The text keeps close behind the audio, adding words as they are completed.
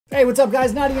Hey, what's up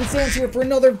guys? Naughty and Sans here for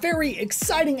another very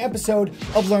exciting episode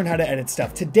of Learn How to Edit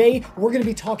Stuff. Today, we're going to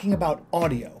be talking about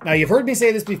audio. Now, you've heard me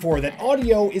say this before, that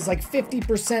audio is like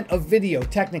 50% of video,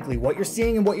 technically. What you're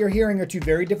seeing and what you're hearing are two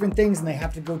very different things, and they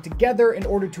have to go together in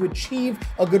order to achieve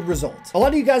a good result. A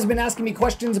lot of you guys have been asking me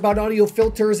questions about audio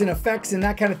filters and effects and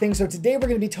that kind of thing, so today we're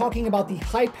going to be talking about the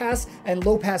high pass and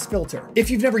low pass filter. If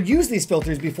you've never used these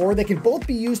filters before, they can both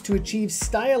be used to achieve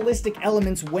stylistic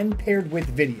elements when paired with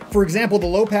video. For example, the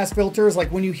low pass filter is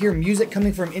like when you hear music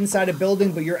coming from inside a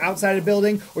building but you're outside a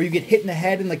building, or you get hit in the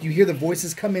head and like you hear the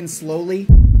voices come in slowly. You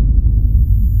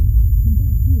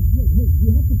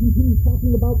have to continue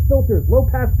talking about filters, low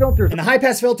pass filters. And the high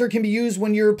pass filter can be used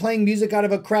when you're playing music out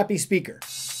of a crappy speaker.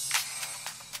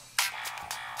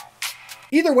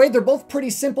 Either way, they're both pretty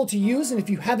simple to use, and if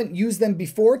you haven't used them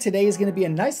before, today is going to be a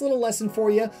nice little lesson for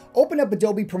you. Open up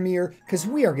Adobe Premiere, because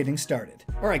we are getting started.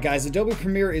 Alright guys, Adobe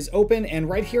Premiere is open, and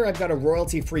right here I've got a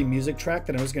royalty-free music track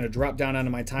that I'm just going to drop down onto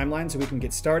my timeline so we can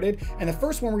get started. And the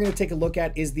first one we're going to take a look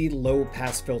at is the low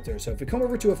pass filter. So if we come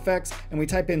over to effects and we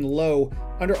type in low,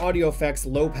 under audio effects,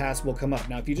 low pass will come up.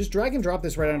 Now if you just drag and drop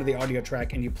this right onto the audio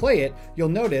track and you play it, you'll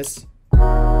notice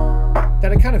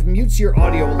that it kind of mutes your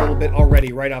audio a little bit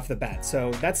already right off the bat.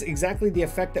 So that's exactly the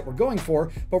effect that we're going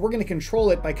for, but we're going to control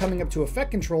it by coming up to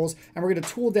effect controls, and we're going to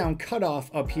tool down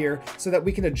cutoff up here so that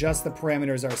we can adjust the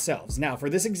parameters ourselves. Now for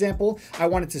this example, I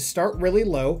want it to start really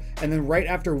low, and then right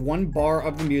after one bar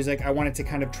of the music, I want it to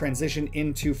kind of transition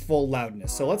into full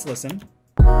loudness. So let's listen.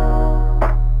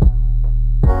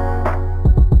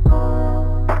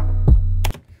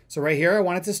 So right here, I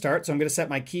want it to start, so I'm going to set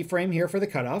my keyframe here for the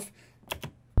cutoff.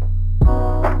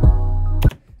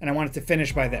 And I want it to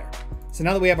finish by there. So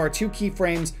now that we have our two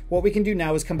keyframes, what we can do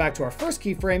now is come back to our first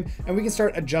keyframe and we can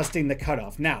start adjusting the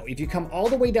cutoff. Now, if you come all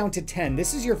the way down to 10,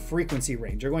 this is your frequency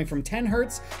range. You're going from 10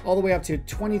 hertz all the way up to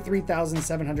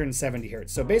 23,770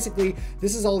 hertz. So basically,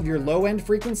 this is all of your low end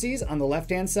frequencies on the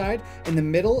left-hand side. In the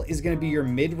middle is going to be your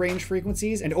mid-range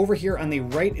frequencies, and over here on the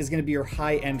right is going to be your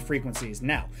high-end frequencies.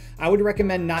 Now, I would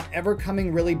recommend not ever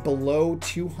coming really below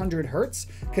 200 hertz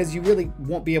because you really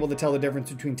won't be able to tell the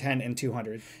difference between 10 and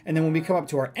 200. And then when we come up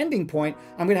to our ending point,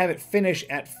 I'm going to have it finish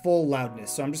at full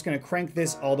loudness. So I'm just going to crank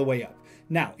this all the way up.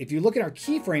 Now, if you look at our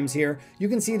keyframes here, you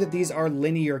can see that these are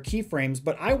linear keyframes,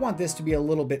 but I want this to be a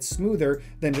little bit smoother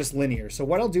than just linear. So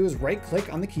what I'll do is right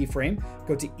click on the keyframe,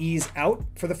 go to ease out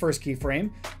for the first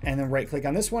keyframe, and then right click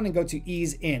on this one and go to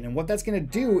ease in. And what that's going to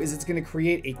do is it's going to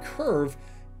create a curve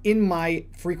in my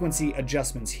frequency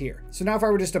adjustments here. So now if I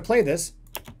were just to play this,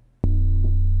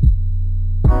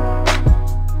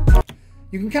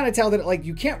 you can kind of tell that like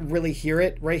you can't really hear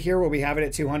it right here where we have it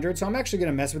at 200. So I'm actually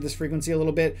going to mess with this frequency a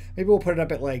little bit. Maybe we'll put it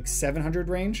up at like 700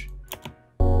 range.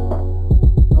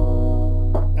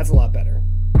 That's a lot better.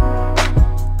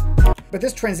 But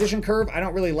this transition curve, I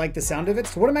don't really like the sound of it.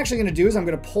 So what I'm actually going to do is I'm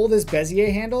going to pull this Bezier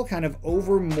handle kind of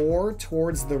over more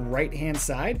towards the right hand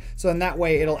side. So in that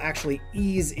way, it'll actually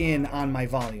ease in on my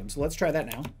volume. So let's try that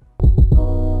now.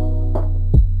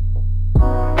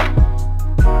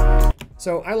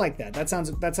 So I like that. That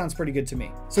sounds pretty good to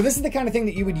me. So this is the kind of thing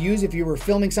that you would use if you were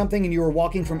filming something and you were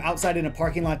walking from outside in a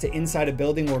parking lot to inside a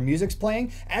building where music's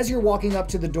playing. As you're walking up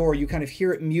to the door, you kind of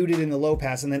hear it muted in the low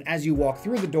pass, and then as you walk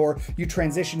through the door, you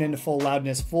transition into full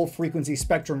loudness, full frequency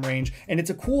spectrum range, and it's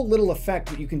a cool little effect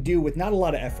that you can do with not a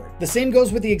lot of effort. The same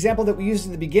goes with the example that we used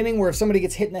at the beginning, where if somebody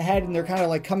gets hit in the head and they're kind of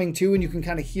like coming to, and you can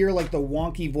kind of hear like the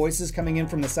wonky voices coming in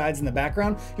from the sides in the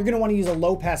background, you're going to want to use a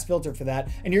low pass filter for that,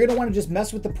 and you're going to want to just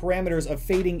mess with the parameters of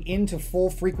fading into full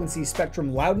frequency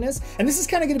spectrum loudness. And this is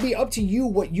kind of going to be up to you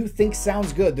what you think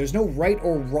sounds good. There's no right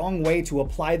or wrong way to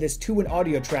apply this to an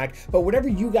audio track, but whatever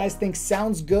you guys think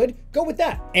sounds good, go with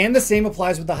that. And the same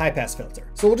applies with the high pass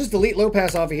filter. So we'll just delete low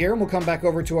pass off of here, and we'll come back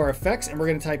over to our effects, and we're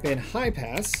going to type in high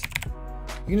pass.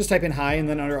 You can just type in high, and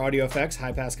then under audio effects,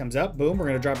 high pass comes up. Boom, we're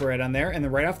going to drop it right on there, and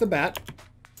then right off the bat,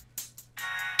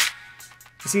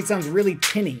 you see, it sounds really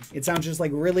tinny. It sounds just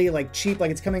like really like cheap, like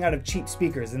it's coming out of cheap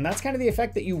speakers. And that's kind of the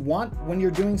effect that you want when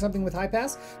you're doing something with high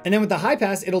pass. And then with the high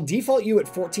pass, it'll default you at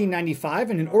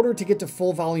 1495. And in order to get to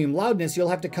full volume loudness, you'll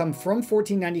have to come from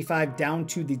 1495 down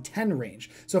to the 10 range.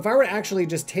 So if I were to actually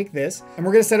just take this, and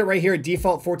we're going to set it right here at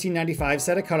default 1495,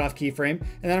 set a cutoff keyframe.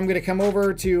 And then I'm going to come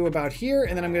over to about here,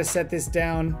 and then I'm going to set this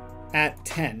down at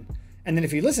 10. And then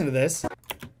if you listen to this,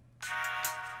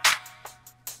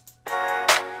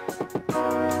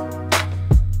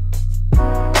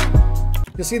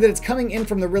 you'll see that it's coming in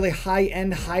from the really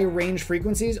high-end, high-range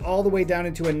frequencies all the way down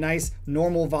into a nice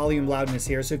normal volume loudness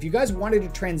here. So if you guys wanted to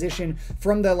transition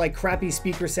from the like crappy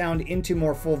speaker sound into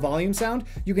more full volume sound,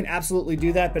 you can absolutely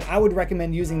do that, but I would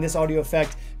recommend using this audio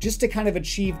effect just to kind of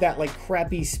achieve that like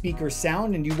crappy speaker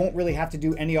sound, and you won't really have to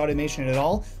do any automation at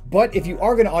all. But if you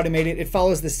are going to automate it, it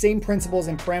follows the same principles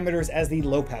and parameters as the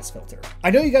low pass filter.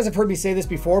 I know you guys have heard me say this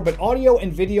before, but audio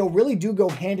and video really do go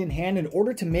hand in hand in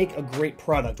order to make a great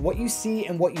product. What you see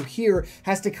and what you hear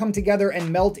has to come together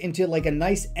and melt into like a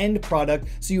nice end product,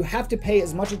 so you have to pay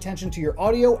as much attention to your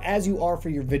audio as you are for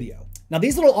your video. Now,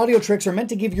 these little audio tricks are meant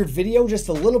to give your video just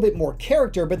a little bit more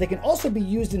character, but they can also be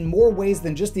used in more ways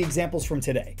than just the examples from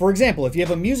today. For example, if you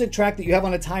have a music track that you have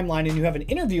on a timeline and you have an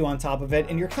interview on top of it,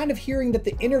 and you're kind of hearing that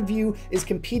the interview is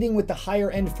competing with the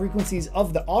higher end frequencies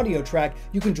of the audio track,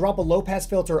 you can drop a low pass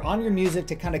filter on your music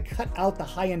to kind of cut out the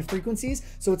high end frequencies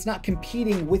so it's not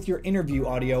competing with your interview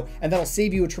audio, and that'll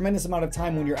save you a tremendous amount of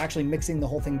time when you're actually mixing the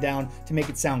whole thing down to make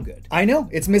it sound good. I know,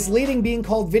 it's misleading being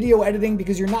called video editing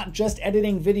because you're not just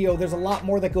editing video. There's a lot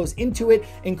more that goes into it,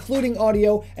 including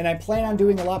audio, and I plan on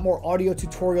doing a lot more audio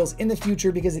tutorials in the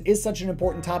future because it is such an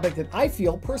important topic that I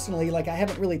feel personally like I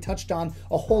haven't really touched on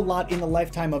a whole lot in the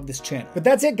lifetime of this channel. But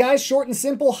that's it, guys. Short and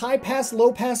simple, high pass,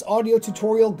 low pass audio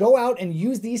tutorial. Go out and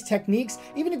use these techniques,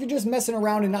 even if you're just messing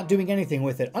around and not doing anything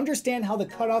with it. Understand how the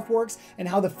cutoff works and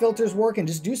how the filters work, and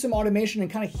just do some automation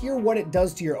and kind of hear what it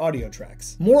does to your audio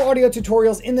tracks. More audio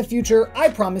tutorials in the future, I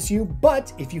promise you,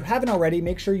 but if you haven't already,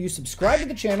 make sure you subscribe to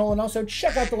the channel and also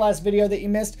check out the last video that you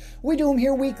missed. We do them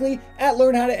here weekly at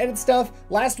Learn How to Edit Stuff.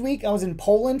 Last week, I was in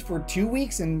Poland for 2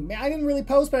 weeks, and I didn't really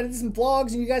post, but I did some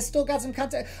vlogs, and you guys still got some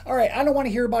content. All right, I don't want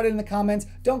to hear about it in the comments.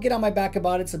 Don't get on my back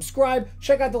about it. Subscribe,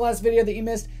 check out the last video that you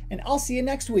missed, and I'll see you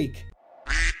next week.